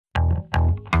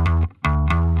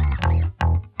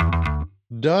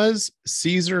does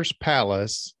Caesar's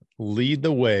Palace lead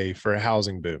the way for a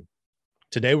housing boom?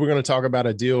 Today, we're going to talk about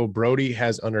a deal Brody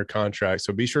has under contract.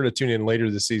 So be sure to tune in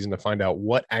later this season to find out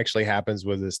what actually happens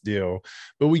with this deal.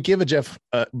 But we give Jeff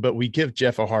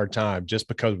a hard time just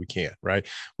because we can, right?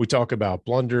 We talk about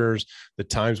blunders, the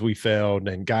times we failed,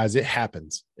 and guys, it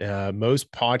happens.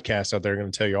 Most podcasts out there are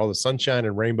going to tell you all the sunshine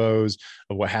and rainbows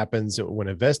of what happens when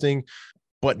investing,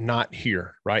 but not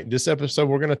here, right? This episode,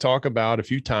 we're going to talk about a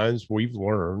few times we've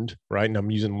learned, right? And I'm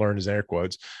using learn as air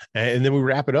quotes. And then we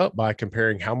wrap it up by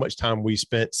comparing how much time we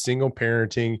spent single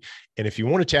parenting. And if you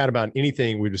want to chat about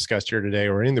anything we discussed here today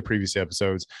or in the previous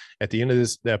episodes, at the end of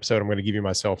this episode, I'm going to give you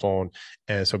my cell phone.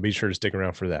 And so be sure to stick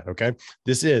around for that. Okay.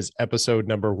 This is episode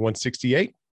number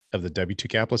 168 of the W2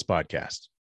 Capitalist Podcast.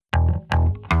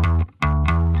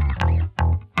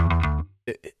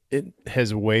 It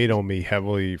has weighed on me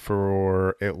heavily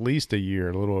for at least a year,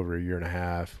 a little over a year and a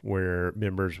half, where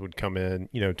members would come in,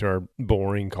 to our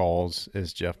boring calls,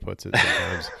 as Jeff puts it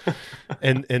sometimes,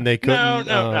 and they couldn't.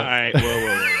 No. All right.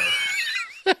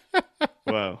 Whoa.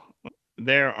 Whoa.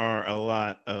 There are a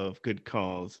lot of good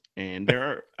calls, and there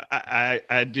are.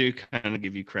 I do kind of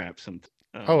give you crap sometimes.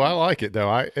 I like it though.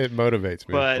 It motivates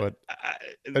me. But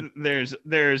there's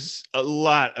a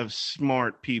lot of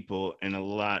smart people in a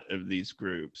lot of these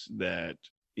groups that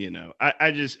it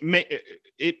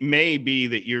may be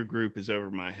that your group is over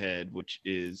my head, which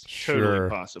is totally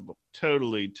possible.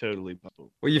 Totally possible.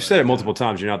 Well, you've said it multiple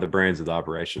times. You're not the brains of the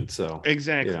operation, so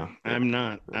exactly. I'm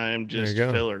not. I'm just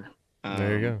filler.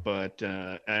 There you go. But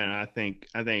and I think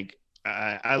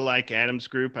I like Adam's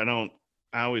group. I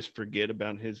always forget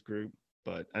about his group.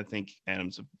 But I think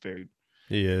Adam's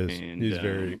he is. He's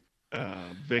very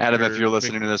Victor, Adam, if you're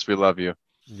listening to this, we love you.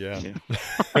 Yeah.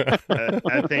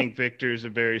 I think Victor's a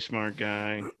very smart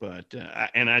guy, but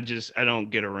I don't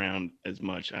get around as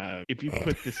much. If you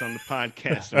put this on the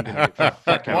podcast, I'm gonna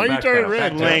get why are you turning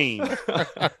red? Lane.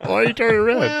 Why are you turning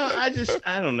red? Well,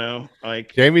 I don't know.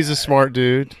 Like Jamie's a smart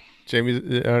dude.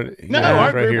 Jamie,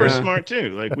 our group are smart too.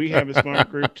 Like we have a smart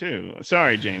group too.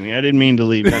 Sorry, Jamie, I didn't mean to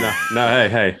leave you. No,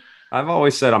 hey. I've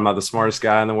always said I'm not the smartest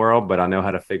guy in the world, but I know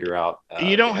how to figure out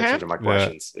you don't the answer to my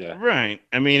questions. Yeah. Right.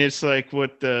 I mean, it's like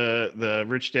what the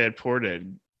Rich Dad Poor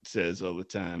Dad says all the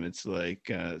time. It's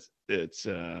like it's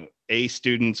A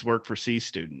students work for C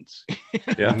students.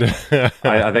 Yeah.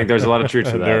 I think there's a lot of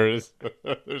truth to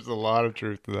that. There's a lot of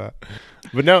truth to that.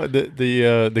 But no,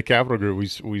 the Capital Group,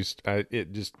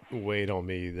 it just weighed on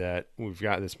me that we've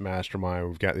got this mastermind.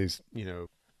 We've got these,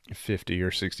 50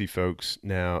 or 60 folks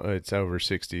now. It's over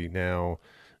 60 now.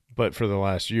 But for the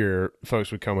last year,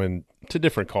 folks would come in to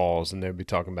different calls and they'd be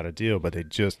talking about a deal, but they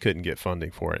just couldn't get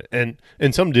funding for it. And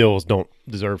some deals don't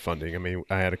deserve funding. I mean,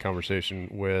 I had a conversation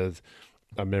with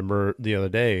a member the other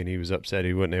day and he was upset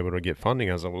he wasn't able to get funding.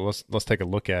 I was like, well, let's take a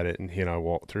look at it. And he and I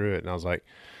walked through it and I was like,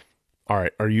 all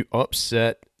right, are you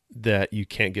upset that you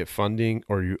can't get funding,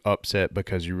 or are you upset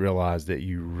because you realize that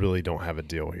you really don't have a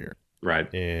deal here? Right.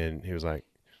 And he was like,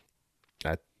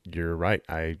 you're right.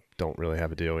 I don't really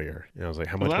have a deal here. And I was like,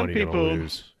 how much money are you going to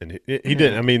lose? And he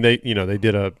didn't. I mean, they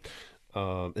did a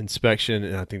inspection,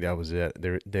 and I think that was it.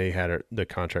 They had the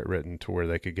contract written to where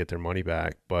they could get their money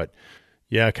back. But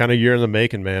yeah, kind of year in the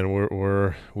making, man.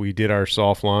 We did our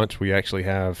soft launch. We actually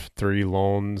have 3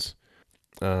 loans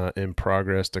in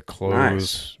progress to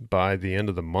close by the end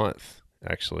of the month,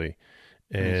 actually.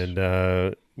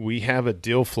 And we have a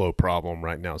deal flow problem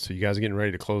right now. So you guys are getting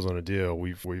ready to close on a deal.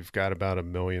 We've got about $1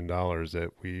 million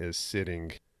that is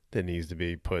sitting that needs to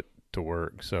be put to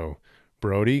work. So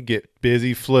Brody, get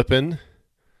busy flipping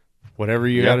whatever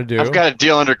you got to do. I've got a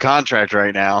deal under contract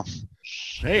right now.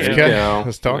 Hey, there you go.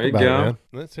 Let's talk about it, man.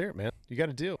 Let's hear it, man. You got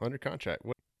a deal under contract.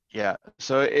 Yeah.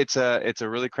 So it's a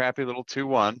really crappy little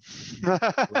 2-1.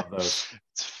 It's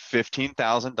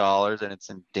 $15,000 and it's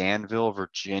in Danville,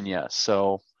 Virginia.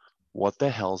 So what the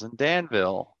hell's in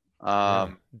Danville?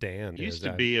 Dan used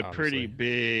to be a pretty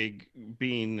big,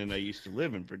 being that I used to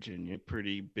live in Virginia,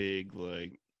 pretty big,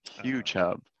 like huge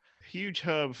hub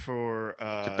for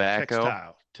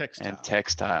tobacco and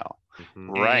textile.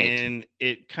 Mm-hmm. Right. And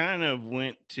it kind of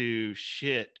went to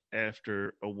shit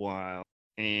after a while.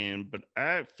 But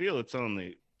I feel it's on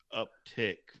the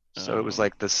uptick. So it was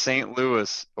like the St.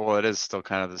 Louis. Well, it is still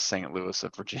kind of the St. Louis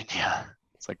of Virginia.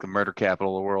 It's like the murder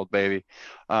capital of the world, baby.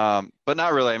 But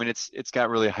not really. I mean, it's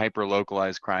got really hyper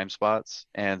localized crime spots,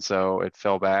 and so it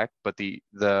fell back. But the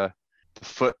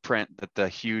footprint that the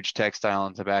huge textile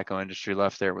and tobacco industry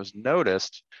left there was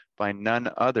noticed by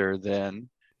none other than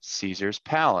Caesar's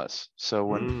Palace. So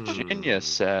when Virginia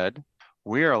said,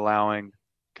 we're allowing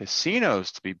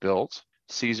casinos to be built,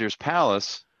 Caesar's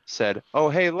Palace said, oh,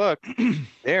 hey, look,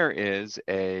 there is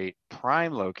a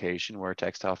prime location where a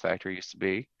textile factory used to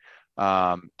be,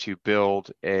 to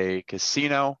build a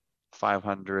casino,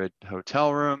 500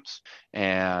 hotel rooms,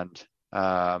 and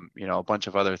a bunch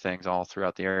of other things all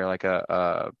throughout the area, like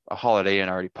a Holiday Inn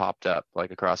already popped up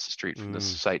like across the street from this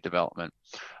site development.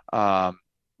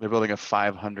 They're building a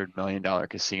 $500 million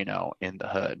casino in the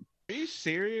hood. Are you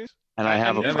serious? And I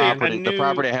have knew- a property. knew- The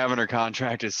property I have under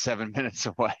contract is 7 minutes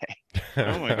away,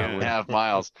 Oh my god! 2.5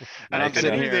 miles. And I'm I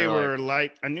sitting knew here they like, were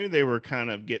light. I knew they were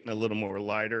kind of getting a little more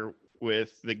lighter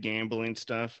with the gambling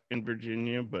stuff in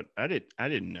Virginia, but I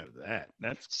didn't know that.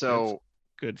 That's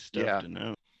good stuff yeah. to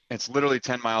know. It's literally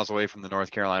 10 miles away from the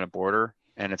North Carolina border,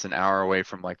 and it's an hour away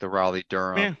from like the Raleigh,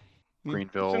 Durham, Yeah,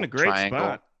 Greenville it's in a great triangle.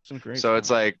 spot. It's in a great So it's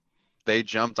spot. like they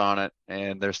jumped on it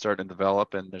and they're starting to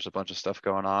develop, and there's a bunch of stuff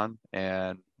going on.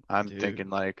 And I'm Dude. thinking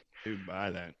like, Dude, buy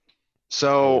that.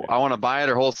 so I want to buy it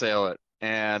or wholesale it.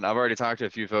 And I've already talked to a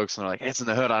few folks and they're like, it's in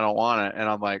the hood, I don't want it. And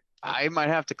I'm like, I might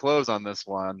have to close on this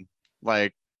one,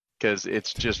 like, because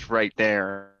it's just right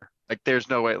there. Like, there's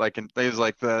no way, like, and there's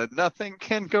like nothing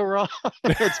can go wrong.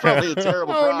 It's probably a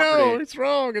terrible Oh property. no, it's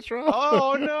wrong. It's wrong.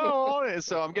 Oh no.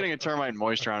 So I'm getting a termite and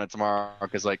moisture on it tomorrow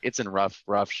because like it's in rough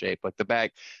shape. Like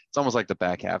it's almost like the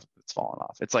back half it's falling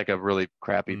off. It's like a really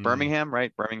crappy Birmingham,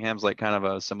 right? Birmingham's like kind of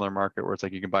a similar market where it's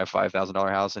like you can buy a $5,000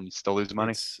 house and you still lose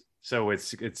money.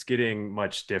 It's getting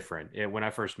much different. When I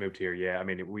first moved here, yeah, I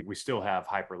mean we still have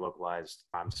hyper localized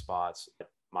crime spots.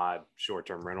 My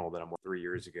short-term rental that I'm 4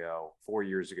 years ago,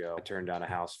 I turned down a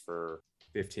house for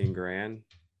 15 grand.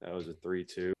 That was a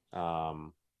 3-2.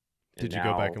 Did you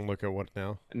go back and look at what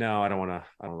now? No, I don't want to.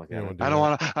 I don't look at it. I don't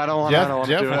want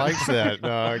to. Jeff likes that.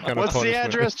 Kind What's of the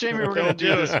address, Jamie? We're gonna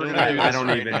do this. I don't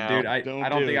even, now. dude. I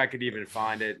don't think it. I could even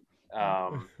find it,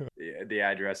 the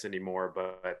address anymore.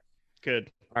 But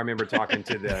Good. I remember talking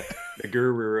to the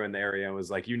guru in the area and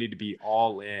was like, you need to be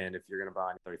all in if you're gonna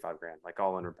buy 35 grand, like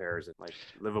all in repairs and like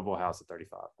livable house at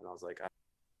 35. And I was like,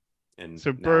 and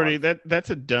So Brody, that's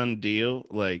a done deal.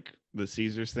 Like the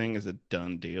Caesars thing is a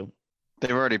done deal.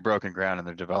 They've already broken ground and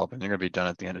they're developing. They're gonna be done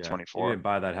at the end of You 24. didn't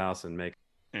buy that house and make.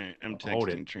 I'm Hold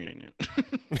texting it. Trina.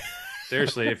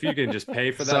 Seriously, if you can just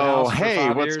pay for that So house for hey,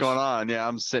 5 what's years, going on? Yeah,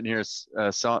 I'm sitting here.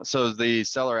 So the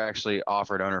seller actually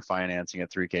offered owner financing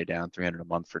at $3,000 down, $300 a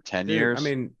month for 10 Dude, years. I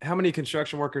mean, how many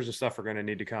construction workers and stuff are going to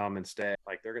need to come and stay?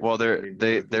 Like they're going. Well,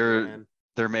 to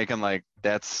they're making like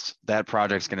that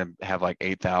project's gonna have like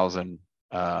 8,000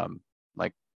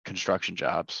 like construction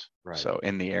jobs. Right. So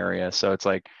in the area. So it's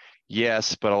like,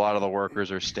 yes, but a lot of the workers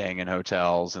are staying in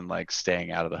hotels and like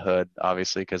staying out of the hood,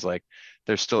 obviously, because like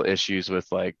there's still issues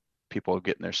with like people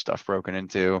getting their stuff broken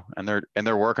into, and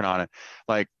they're working on it.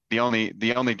 Like the only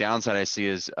downside I see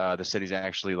is the city's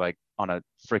actually like on a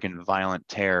freaking violent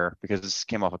tear because this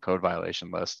came off a code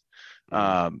violation list.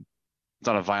 It's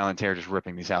on a violent tear, just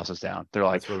ripping these houses down. They're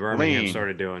like, That's what Birmingham lean.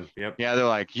 started doing. Yep. Yeah, they're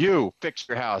like, you fix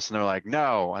your house. And they're like,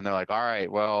 no. And they're like, all right,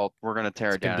 well, we're going to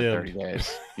tear it down in 30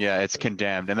 days. Yeah, it's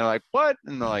condemned. And they're like, what?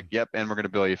 And they're like, yep. And we're going to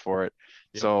bill you for it.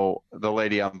 Yep. So the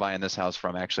lady I'm buying this house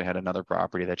from actually had another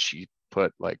property that she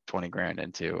put like 20 grand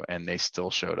into, and they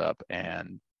still showed up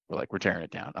and were like, we're tearing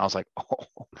it down. I was like,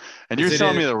 oh, and Is you're it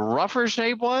telling in- me the rougher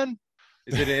shape one?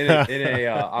 Is it in a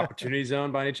opportunity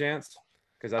zone by any chance?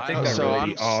 Because I think I- that so really,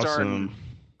 I'm starting- that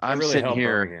I'm really sitting helped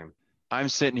here. Birmingham. I'm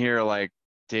sitting here like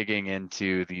digging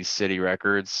into these city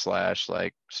records /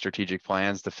 like strategic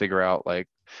plans to figure out like,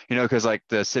 because like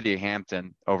the city of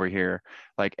Hampton over here,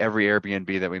 like every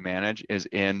Airbnb that we manage is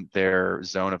in their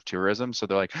zone of tourism. So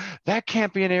they're like, that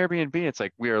can't be an Airbnb. It's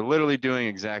like, we are literally doing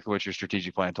exactly what your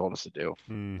strategic plan told us to do.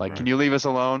 Like, can you leave us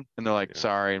alone? And they're like, Yeah.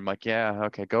 sorry. I'm like, yeah,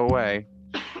 okay, go away.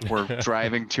 We're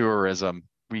driving tourism.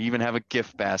 We even have a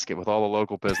gift basket with all the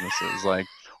local businesses. Like,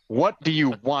 what do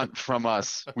you want from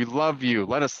us? We love you.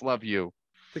 Let us love you.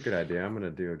 It's a good idea. I'm going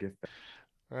to do a gift.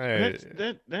 All right.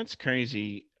 That's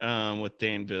crazy with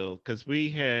Danville, because we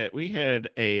had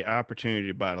a opportunity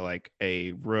to buy like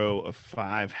a row of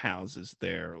 5 houses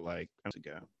there like months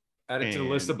ago. Add it to the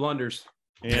list of And- blunders.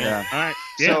 Yeah. All right.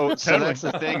 So, Yeah, so totally. that's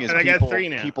the thing is And I got 3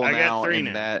 now. people I got now 3 in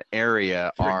now. that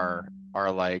area 3.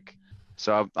 are like,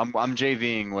 so I'm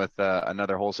JVing with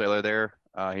another wholesaler there.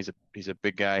 He's a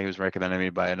big guy. He was recommended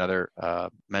me by another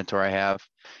mentor I have,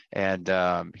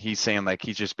 and he's saying like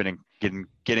he's just been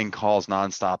getting calls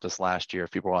nonstop this last year.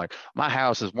 People are like, my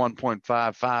house is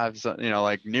 1.55, so,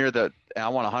 like near I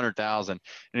want 100,000,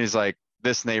 and he's like,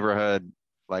 this neighborhood,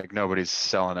 like nobody's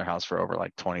selling their house for over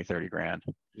like 20, 30 grand.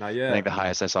 Not yet. I think the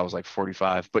highest I saw was like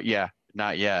 45, but yeah,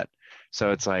 not yet.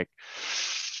 So it's like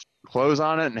close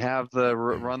on it and have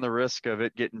run the risk of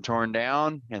it getting torn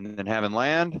down and then having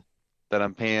land that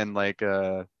I'm paying like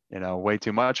way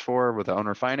too much for with the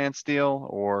owner finance deal,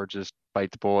 or just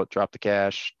bite the bullet, drop the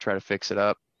cash, try to fix it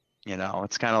up.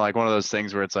 It's kind of like one of those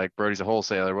things where it's like, Brody's a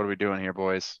wholesaler. What are we doing here,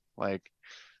 boys? Like,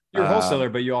 You're a wholesaler,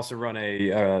 but you also run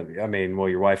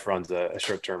your wife runs a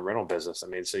short-term rental business. I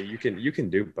mean, so you can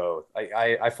do both.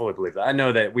 I fully believe that. I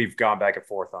know that we've gone back and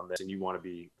forth on this, and you want to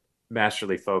be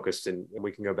masterly focused, and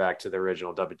we can go back to the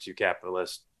original W2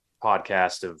 Capitalist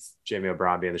podcast of Jamie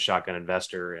O'Brien being the shotgun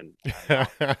investor and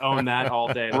own that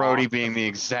all day. Brody being the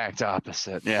exact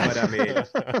opposite. Yeah. But I mean,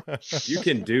 you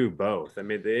can do both. I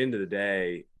mean, at the end of the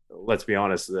day, let's be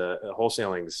honest, the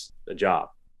wholesaling's a job,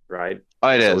 right? Oh,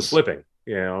 it so is. It's flipping,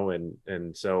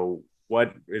 and so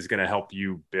what is going to help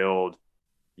you build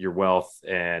your wealth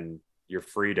and your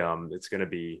freedom? It's going to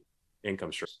be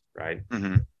income streams, right?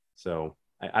 Mm-hmm. So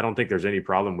I don't think there's any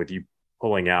problem with you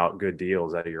pulling out good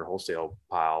deals out of your wholesale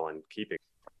pile and keeping.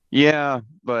 Yeah,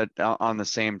 but on the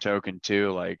same token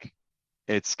too, like,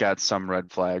 it's got some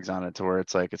red flags on it to where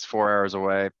it's like, it's 4 hours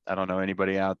away. I don't know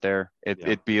anybody out there.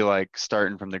 It'd be like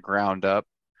starting from the ground up,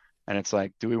 and it's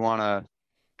like, do we want to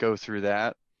go through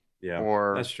that? Yeah,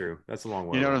 or that's true. That's a long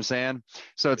way. You know what I'm saying?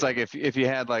 So it's like, if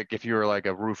you were like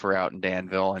a roofer out in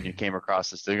Danville and you came across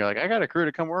this thing, you're like, I got a crew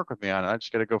to come work with me on it. I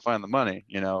just got to go find the money,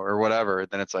 or whatever.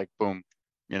 Then it's like, boom,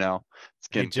 it's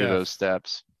getting through those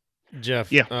steps.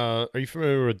 Jeff, yeah. Are you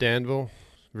familiar with Danville,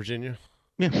 Virginia?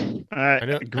 Yeah,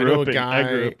 I grew up in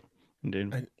Danville.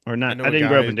 I didn't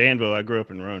grow up in Danville. I grew up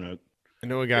in Roanoke. I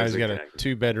know a guy's got a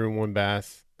 2-bedroom,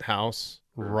 1-bath house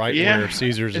right where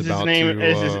Caesar's is about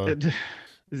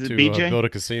is it BJ? Build a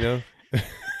casino.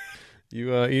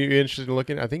 You interested in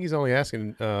looking? I think he's only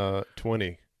asking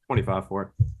 25 for it.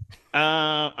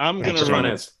 I'm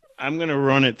gonna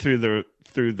run it through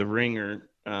the ringer.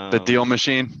 The deal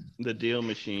machine. The deal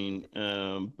machine.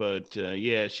 But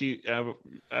yeah,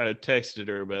 I texted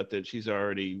her about that. She's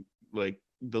already like,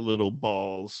 the little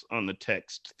balls on the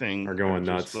text thing are going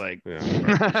nuts. Like,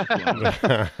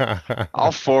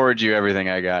 I'll forward you everything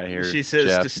I got here. She says,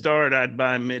 Jeff. To start, I'd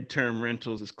buy midterm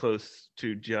rentals as close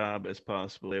to job as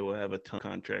possible. They will have a ton of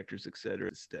contractors,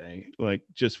 etc. Stay, like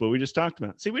just what we just talked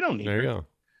about. See, we don't need. There you go.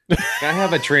 I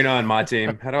have a Trina on my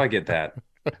team. How do I get that?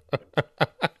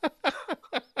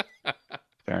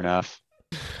 Fair enough.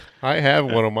 I have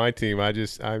one on my team.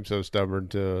 I'm so stubborn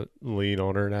to lean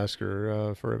on her and ask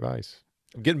her for advice.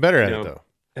 I'm getting better at it though.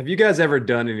 Have you guys ever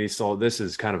done any soul? This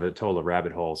is kind of a total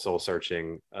rabbit hole, soul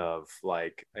searching of,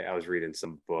 like, I was reading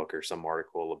some book or some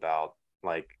article about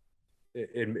like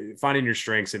finding your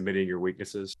strengths, admitting your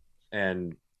weaknesses.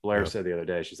 And Blair said the other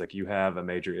day, she's like, you have a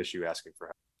major issue asking for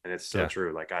help. And it's so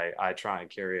true. Like I try and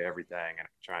carry everything and I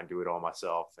try and do it all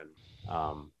myself. And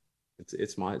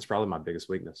it's probably my biggest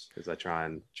weakness, because I try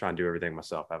and do everything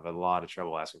myself. I have a lot of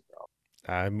trouble asking for help.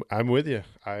 I'm with you.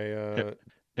 That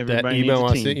Everybody email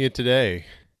I needs a sent team. you today,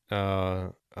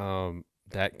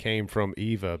 that came from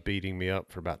Eva beating me up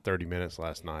for about 30 minutes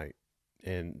last night,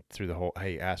 and through the whole,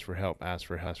 hey, ask for help, ask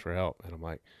for help. And I'm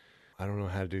like, I don't know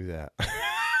how to do that.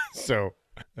 So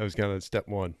that was kind of step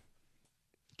one.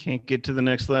 Can't get to the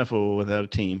next level without a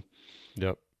team.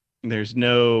 Yep. There's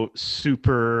no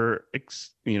super,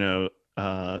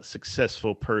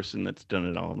 successful person that's done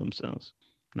it all themselves.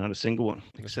 Not a single one,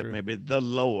 except maybe the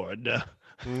Lord.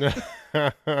 Well,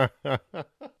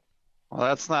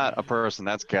 that's not a person.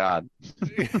 That's God.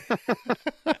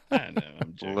 I know.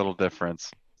 I'm a little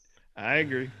difference. I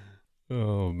agree.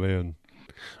 Oh, man.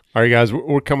 All right, guys,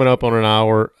 we're coming up on an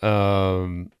hour.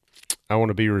 I want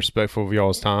to be respectful of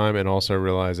y'all's time, and also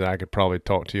realize that I could probably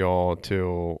talk to y'all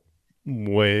till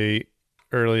way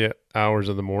early hours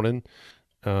of the morning.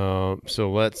 So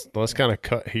let's kind of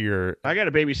cut here. I got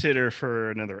a babysitter for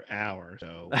another hour,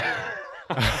 so.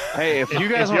 Hey, if you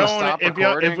guys want to stop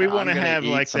recording, if we want to have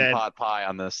like some that pot pie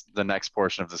on the next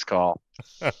portion of this call.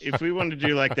 If we want to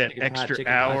do like that extra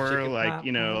hour, chicken like pie.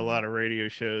 A lot of radio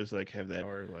shows like have that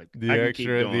hour, like The I can extra keep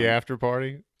at going. the after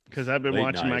party. Because I've been Late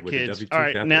watching night my with the kids. W2 All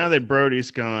right, Capital. now that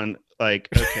Brody's gone, like,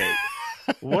 okay,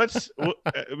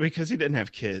 because he didn't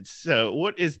have kids. So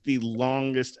what is the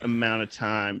longest amount of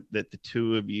time that the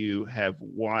two of you have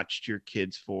watched your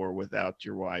kids for without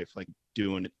your wife, like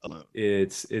doing it alone?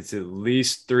 It's at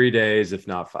least 3 days, if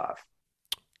not 5.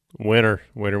 Winter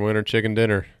chicken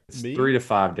dinner. It's 3 to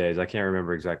 5 days. I can't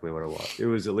remember exactly what it was. It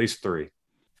was at least 3.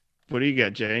 What do you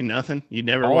got, Jay? Nothing? You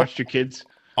never All- watched your kids?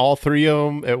 All 3 of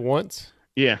them at once?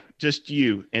 Yeah, just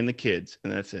you and the kids,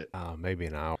 and that's it. Maybe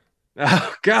an hour.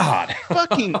 Oh God!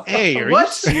 Fucking A, are What?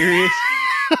 you serious?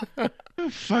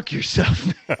 Fuck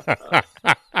yourself.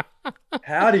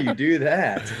 How do you do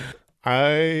that?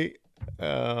 I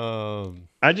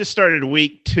I just started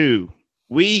week 2.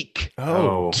 Week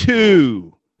Oh,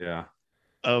 2. yeah.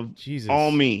 of Jesus.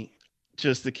 all me,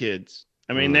 just the kids.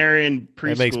 I mean, Mm. they're in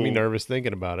preschool. That makes me nervous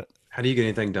thinking about it. How do you get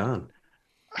anything done?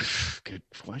 Good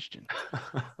question.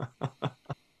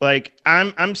 Like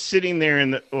I'm sitting there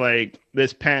in the, like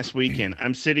this past weekend,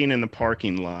 I'm sitting in the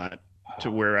parking lot to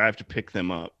where I have to pick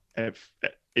them up.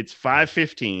 It's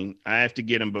 5:15. I have to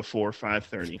get them before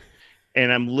 5:30.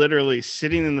 And I'm literally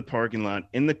sitting in the parking lot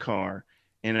in the car,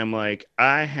 and I'm like,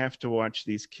 I have to watch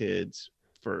these kids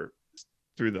through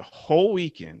the whole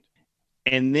weekend.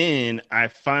 And then I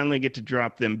finally get to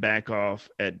drop them back off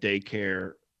at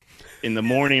daycare in the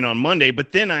morning on Monday,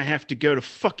 but then I have to go to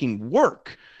fucking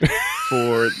work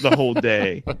for the whole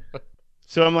day.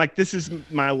 So I'm like, this is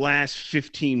my last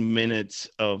 15 minutes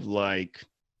of like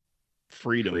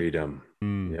freedom.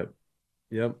 Mm.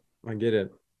 Yep. I get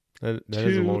it. That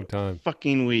is a long time.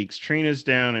 Fucking weeks. Trina's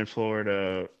down in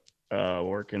Florida,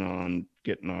 working on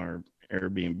getting our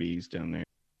Airbnbs down there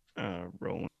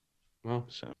rolling. Well,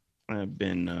 So I've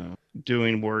been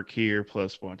doing work here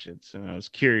plus watch it. So I was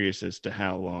curious as to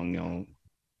how long y'all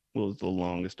was the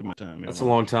longest of my time. that's a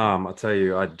long time. I'll tell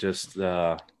you, I just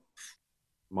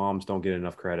moms don't get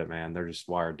enough credit, man. They're just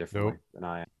wired differently than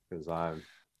I am because I'm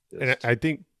And just, I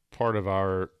think part of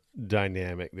our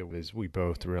dynamic that was we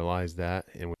both realized that,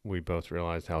 and we both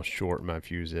realized how short my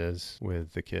fuse is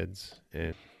with the kids.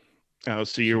 And Oh,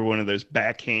 so you're one of those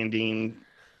backhanding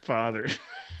fathers.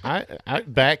 I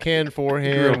backhand, Grew up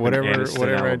forehand, in whatever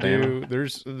Anniston, I Alabama.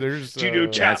 do. There's Judo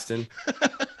chop. Gadsden.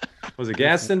 Was it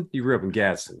Gadsden? You grew up in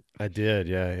Gadsden. I did,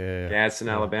 yeah. Gadsden,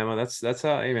 Yeah. Alabama. That's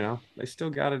how, you know, they still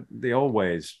got it the old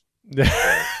ways.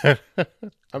 I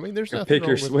mean, there's Go nothing pick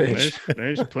your wrong with it. switch.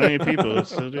 There's plenty of people that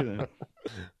still do that.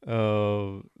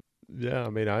 Yeah, I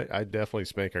mean, I definitely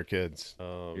spank our kids.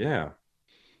 Yeah.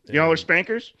 Y'all are and-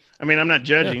 spankers? I mean, I'm not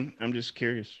judging. I'm just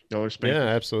curious. Y'all are spankers? Yeah,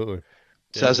 absolutely.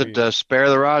 Says Yeah, it, spare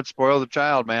the rod, spoil the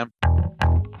child, man.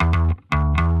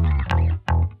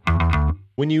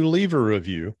 when you leave a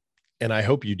review, and I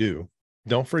hope you do,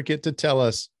 don't forget to tell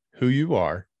us who you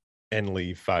are and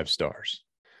leave 5 stars.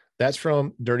 That's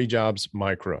from Dirty Jobs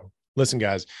Micro. Listen,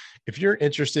 guys, if you're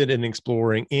interested in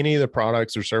exploring any of the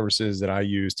products or services that I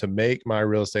use to make my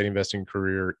real estate investing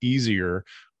career easier,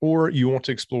 or you want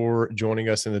to explore joining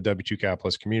us in the W2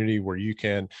 Capitalist community where you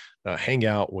can hang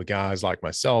out with guys like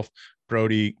myself,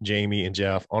 Brody, Jamie, and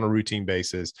Jeff on a routine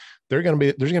basis, there's going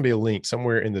to be a link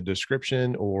somewhere in the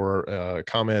description or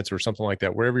comments or something like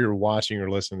that, wherever you're watching or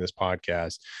listening to this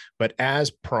podcast. But as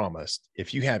promised,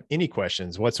 if you have any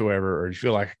questions whatsoever, or you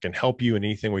feel like I can help you in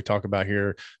anything we talk about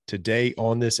here today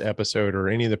on this episode or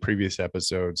any of the previous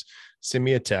episodes, send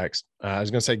me a text. I was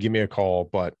going to say, give me a call,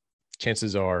 but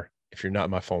chances are, if you're not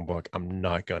in my phone book, I'm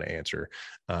not going to answer.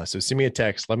 So send me a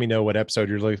text. Let me know what episode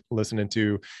you're listening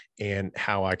to and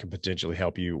how I can potentially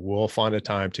help you. We'll find a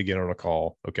time to get on a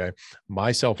call. Okay.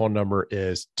 My cell phone number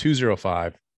is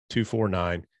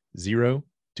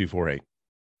 205-249-0248.